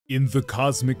In the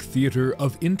cosmic theater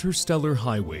of interstellar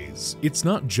highways, it's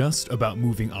not just about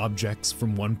moving objects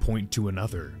from one point to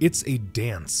another. It's a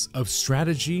dance of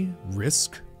strategy,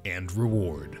 risk, and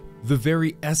reward. The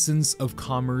very essence of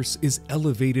commerce is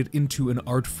elevated into an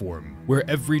art form, where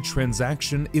every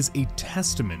transaction is a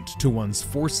testament to one's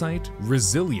foresight,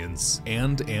 resilience,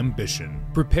 and ambition.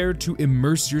 Prepare to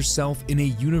immerse yourself in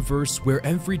a universe where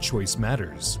every choice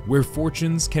matters, where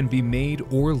fortunes can be made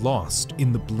or lost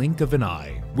in the blink of an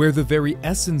eye, where the very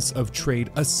essence of trade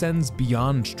ascends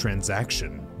beyond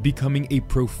transaction, becoming a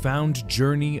profound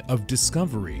journey of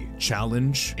discovery,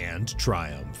 challenge, and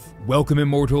triumph. Welcome,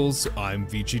 Immortals, I'm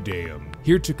Vici Deum,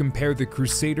 here to compare the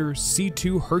Crusader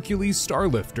C2 Hercules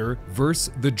Starlifter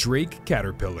versus the Drake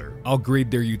Caterpillar. I'll grade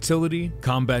their utility,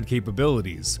 combat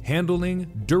capabilities,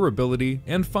 handling, durability,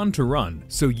 and fun to run,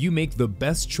 so you make the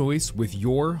best choice with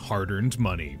your hard-earned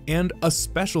money. And a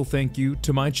special thank you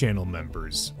to my channel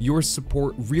members. Your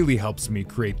support really helps me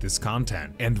create this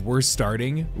content, and we're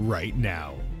starting right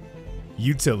now.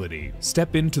 Utility.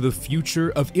 Step into the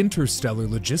future of interstellar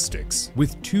logistics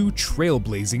with two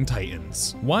trailblazing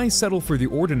titans. Why settle for the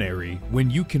ordinary when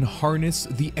you can harness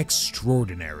the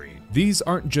extraordinary? These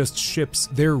aren't just ships,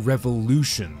 they're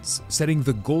revolutions, setting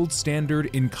the gold standard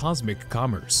in cosmic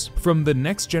commerce. From the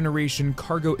next generation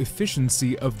cargo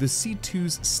efficiency of the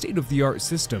C2's state-of-the-art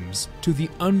systems to the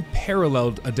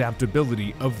unparalleled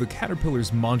adaptability of the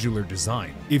Caterpillar's modular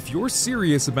design. If you're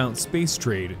serious about space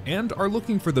trade and are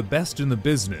looking for the best in the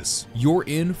business, you're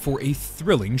in for a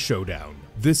thrilling showdown.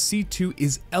 The C2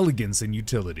 is elegance and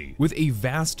utility. With a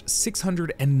vast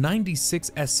 696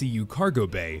 SCU cargo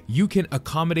bay, you can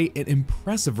accommodate an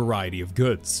impressive variety of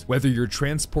goods. Whether you're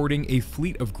transporting a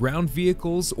fleet of ground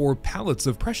vehicles or pallets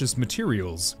of precious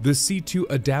materials, the C2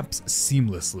 adapts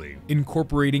seamlessly.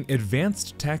 Incorporating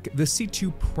advanced tech, the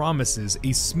C2 promises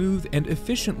a smooth and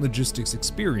efficient logistics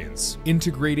experience,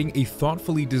 integrating a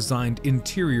thoughtfully designed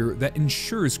interior that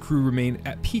ensures crew remain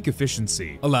at peak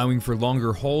efficiency, allowing for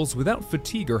longer hauls without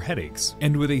fatigue or headaches,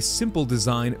 and with a simple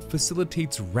design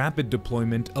facilitates rapid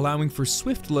deployment, allowing for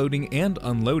swift loading and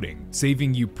unloading,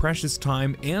 saving you precious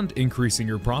time and increasing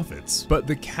your profits. But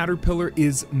the Caterpillar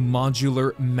is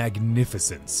modular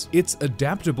magnificence. Its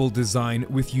adaptable design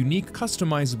with unique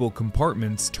customizable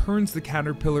compartments turns the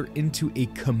Caterpillar into a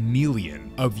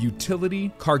chameleon of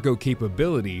utility, cargo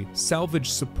capability, salvage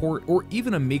support, or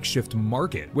even a makeshift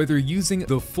market. Whether using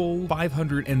the full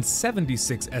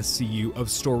 576 SCU of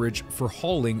storage for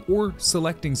hauling or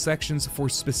selecting sections for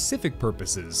specific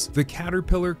purposes, the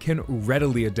Caterpillar can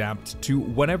readily adapt to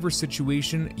whatever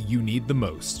situation you need the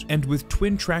most. And with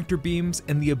twin tractor beams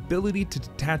and the ability to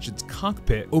detach its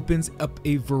cockpit opens up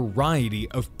a variety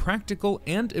of practical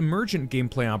and emergent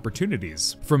gameplay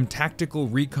opportunities. From tactical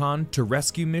recon to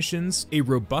rescue missions, a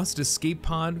robust escape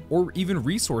pod, or even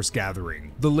resource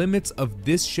gathering, the limits of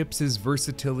this ship's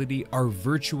versatility are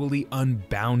virtually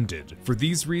unbounded. For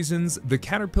these reasons, the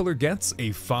Caterpillar gets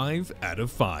a 5 out of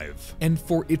 5. And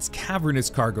for its cavernous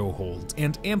cargo hold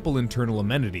and ample internal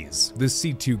amenities, the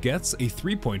C2 gets a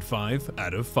 3.5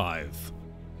 out of 5.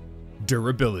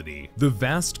 Durability. The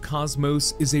vast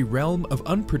cosmos is a realm of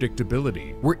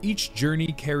unpredictability, where each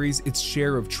journey carries its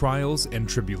share of trials and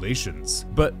tribulations.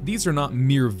 But these are not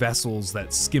mere vessels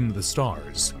that skim the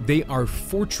stars. They are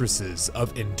fortresses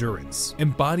of endurance,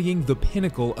 embodying the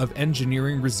pinnacle of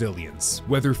engineering resilience.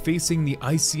 Whether facing the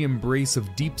icy embrace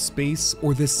of deep space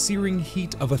or the searing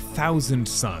heat of 1,000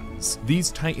 suns, these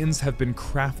titans have been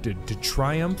crafted to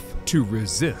triumph, to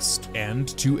resist, and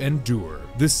to endure.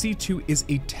 The C2 is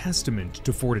a testament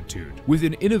to fortitude. With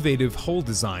an innovative hull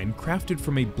design crafted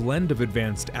from a blend of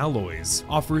advanced alloys,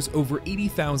 offers over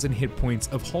 80,000 hit points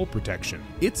of hull protection.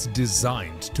 It's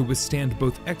designed to withstand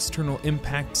both external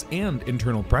impacts and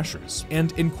internal pressures.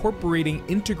 And incorporating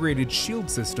integrated shield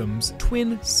systems,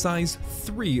 twin size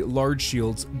 3 large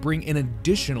shields bring an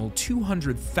additional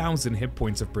 200,000 hit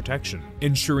points of protection,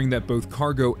 ensuring that both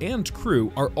cargo and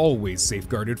crew are always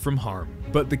safeguarded from harm.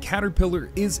 But the Caterpillar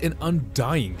is an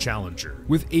undying challenger.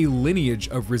 With a lineage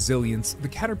of resilience, the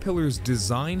Caterpillar's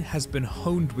design has been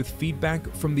honed with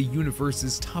feedback from the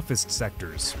universe's toughest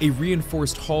sectors. A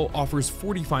reinforced hull offers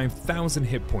 45,000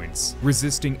 hit points,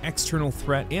 resisting external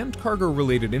threat and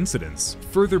cargo-related incidents.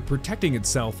 Further protecting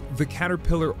itself, the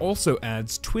Caterpillar also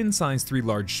adds twin size 3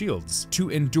 large shields to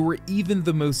endure even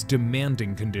the most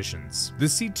demanding conditions. The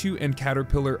C2 and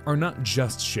Caterpillar are not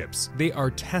just ships, they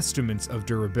are testaments of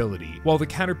durability. While the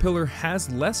Caterpillar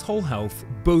has less hull health,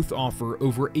 both offer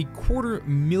over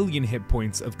 250,000 hit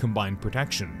points of combined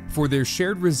protection. For their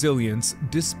shared resilience,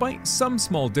 despite some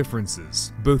small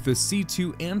differences, both the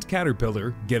C2 and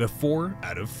Caterpillar get a 4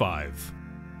 out of 5.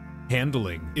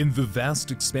 Handling. In the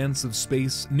vast expanse of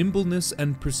space, nimbleness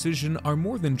and precision are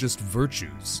more than just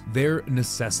virtues, they're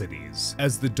necessities.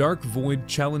 As the dark void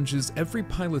challenges every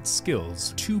pilot's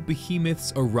skills, two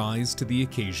behemoths arise to the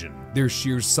occasion. Their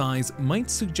sheer size might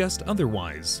suggest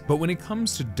otherwise, but when it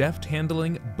comes to deft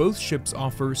handling, both ships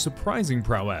offer surprising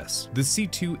prowess. The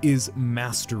C2 is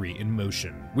mastery in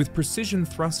motion. With precision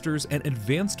thrusters and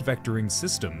advanced vectoring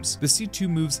systems, the C2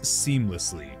 moves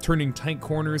seamlessly, turning tight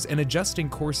corners and adjusting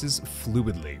courses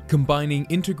fluidly. Combining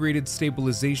integrated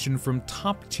stabilization from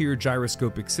top-tier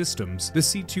gyroscopic systems, the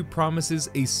C2 promises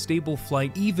a stable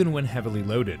flight even when heavily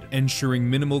loaded, ensuring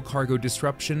minimal cargo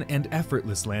disruption and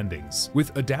effortless landings.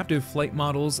 With adaptive flight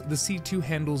models, the C2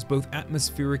 handles both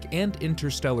atmospheric and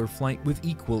interstellar flight with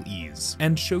equal ease,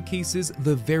 and showcases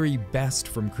the very best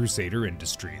from Crusader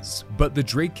Industries. But the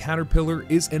Drake Caterpillar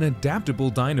is an adaptable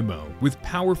dynamo, with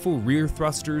powerful rear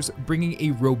thrusters bringing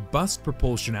a robust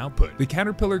propulsion output. The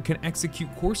Caterpillar can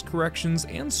execute course corrections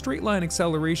and straight-line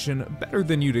acceleration better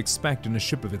than you'd expect in a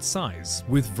ship of its size.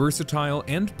 With versatile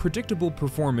and predictable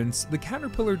performance, the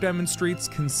Caterpillar demonstrates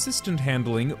consistent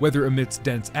handling whether amidst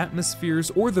dense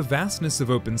atmospheres or the vastness of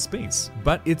open space.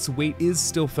 But its weight is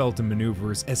still felt in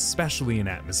maneuvers, especially in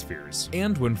atmospheres,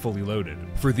 and when fully loaded.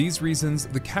 For these reasons,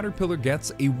 the Caterpillar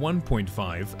gets a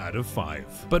 1.5 out of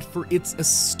 5. But for its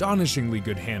astonishingly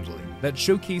good handling, that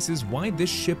showcases why this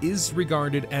ship is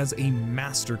regarded as a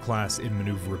masterclass in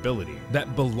maneuverability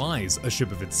that belies a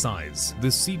ship of its size. The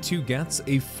C2 gets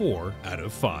a 4 out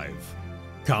of 5.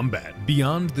 Combat.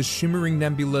 Beyond the shimmering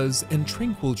nebulas and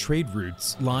tranquil trade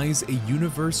routes lies a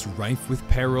universe rife with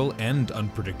peril and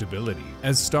unpredictability.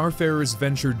 As starfarers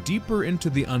venture deeper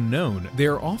into the unknown, they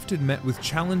are often met with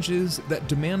challenges that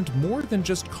demand more than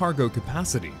just cargo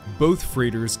capacity. Both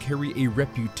freighters carry a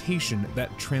reputation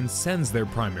that transcends their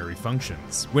primary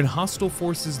functions. When hostile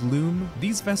forces loom,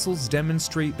 these vessels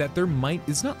demonstrate that their might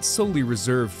is not solely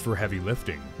reserved for heavy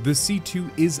lifting. The C2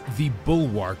 is the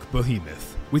bulwark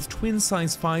behemoth. With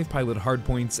twin-size 5 pilot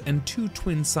hardpoints and 2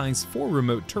 twin-size 4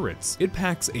 remote turrets, it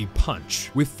packs a punch,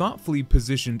 with thoughtfully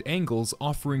positioned angles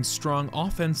offering strong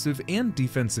offensive and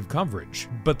defensive coverage.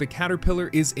 But the Caterpillar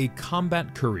is a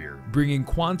combat courier, bringing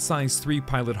quad-size 3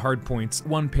 pilot hardpoints,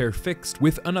 1 pair fixed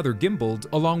with another gimbaled,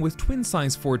 along with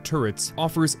twin-size 4 turrets,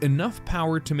 offers enough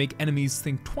power to make enemies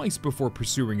think twice before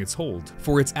pursuing its hold.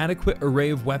 For its adequate array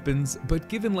of weapons, but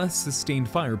given less sustained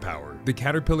firepower, the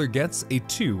Caterpillar gets a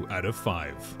 2 out of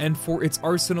 5. And for its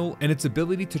arsenal and its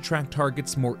ability to track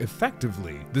targets more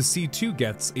effectively, the C2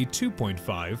 gets a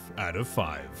 2.5 out of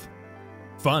 5.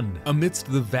 Fun.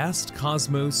 Amidst the vast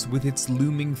cosmos with its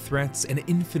looming threats and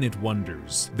infinite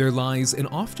wonders, there lies an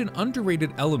often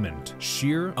underrated element,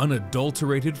 sheer,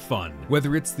 unadulterated fun.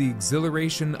 Whether it's the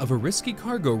exhilaration of a risky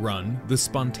cargo run, the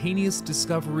spontaneous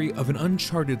discovery of an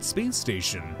uncharted space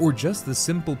station, or just the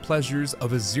simple pleasures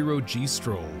of a zero-G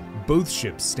stroll, both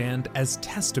ships stand as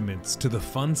testaments to the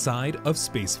fun side of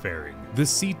spacefaring. The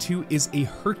C2 is a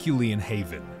Herculean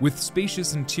haven. With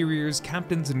spacious interiors,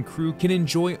 captains and crew can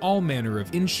enjoy all manner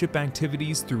of in-ship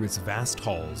activities through its vast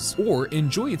halls, or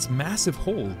enjoy its massive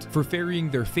hold for ferrying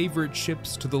their favorite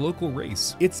ships to the local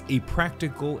race. It's a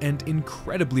practical and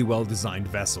incredibly well-designed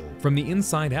vessel from the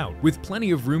inside out, with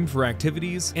plenty of room for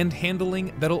activities and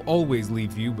handling that'll always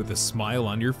leave you with a smile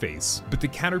on your face. But the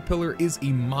Caterpillar is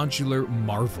a modular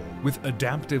marvel. With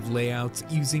adaptive layouts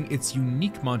using its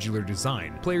unique modular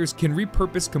design, players can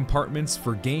repurpose compartments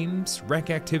for games, rec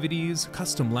activities,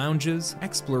 custom lounges,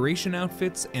 exploration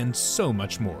outfits, and so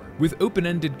much more. With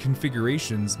open-ended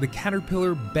configurations, the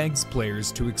Caterpillar begs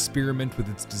players to experiment with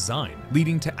its design,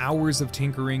 leading to hours of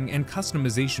tinkering and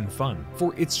customization fun.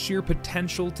 For its sheer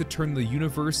potential to turn the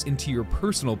universe into your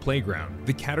personal playground,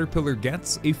 the Caterpillar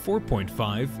gets a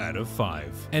 4.5 out of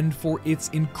 5. And for its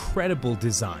incredible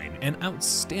design and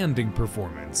outstanding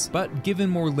performance, but given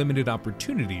more limited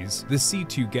opportunities, the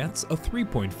C2 gets a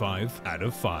 3.5 out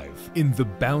of 5. In the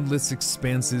boundless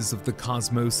expanses of the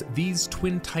cosmos, these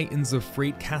twin titans of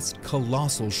freight cast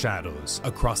colossal shadows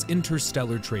across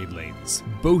interstellar trade lanes.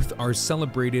 Both are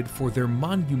celebrated for their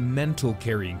monumental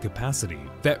carrying capacity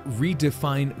that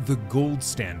redefine the gold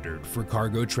standard for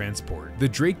cargo transport. The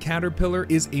Drake Caterpillar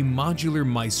is a modular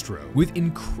maestro with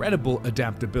incredible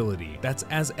adaptability that's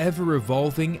as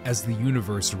ever-evolving as the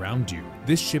universe around you.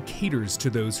 This ship caters to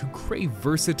those who crave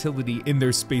versatility in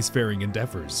their spacefaring spacefaring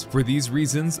endeavors. For these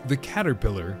reasons, the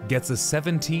Caterpillar gets a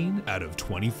 17 out of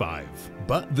 25.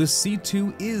 But the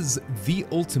C2 is the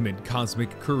ultimate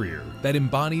cosmic courier that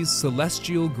embodies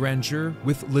celestial grandeur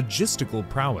with logistical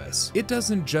prowess. It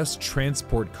doesn't just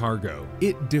transport cargo,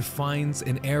 it defines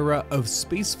an era of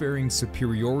spacefaring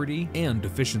superiority and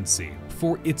efficiency.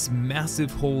 For its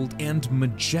massive hold and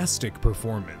majestic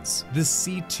performance, the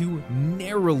C2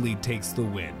 narrowly takes the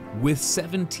win with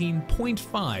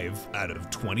 17.5 out of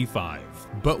 25.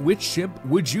 But which ship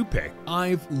would you pick?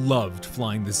 I've loved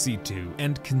flying the C2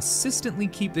 and consistently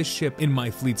keep this ship in my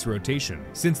fleet's rotation.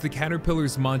 Since the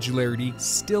Caterpillar's modularity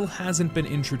still hasn't been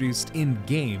introduced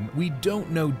in-game, we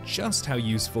don't know just how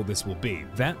useful this will be.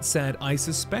 That said, I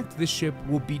suspect this ship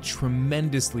will be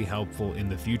tremendously helpful in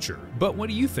the future. But what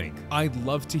do you think? I'd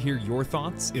love to hear your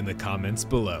thoughts in the comments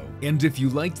below. And if you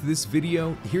liked this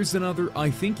video, here's another I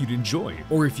think you'd enjoy.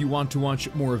 Or if you want to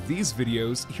watch more of these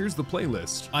videos, here's the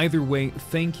playlist. Either way,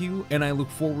 thank you, and I look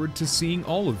forward to seeing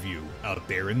all of you out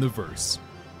there in the verse.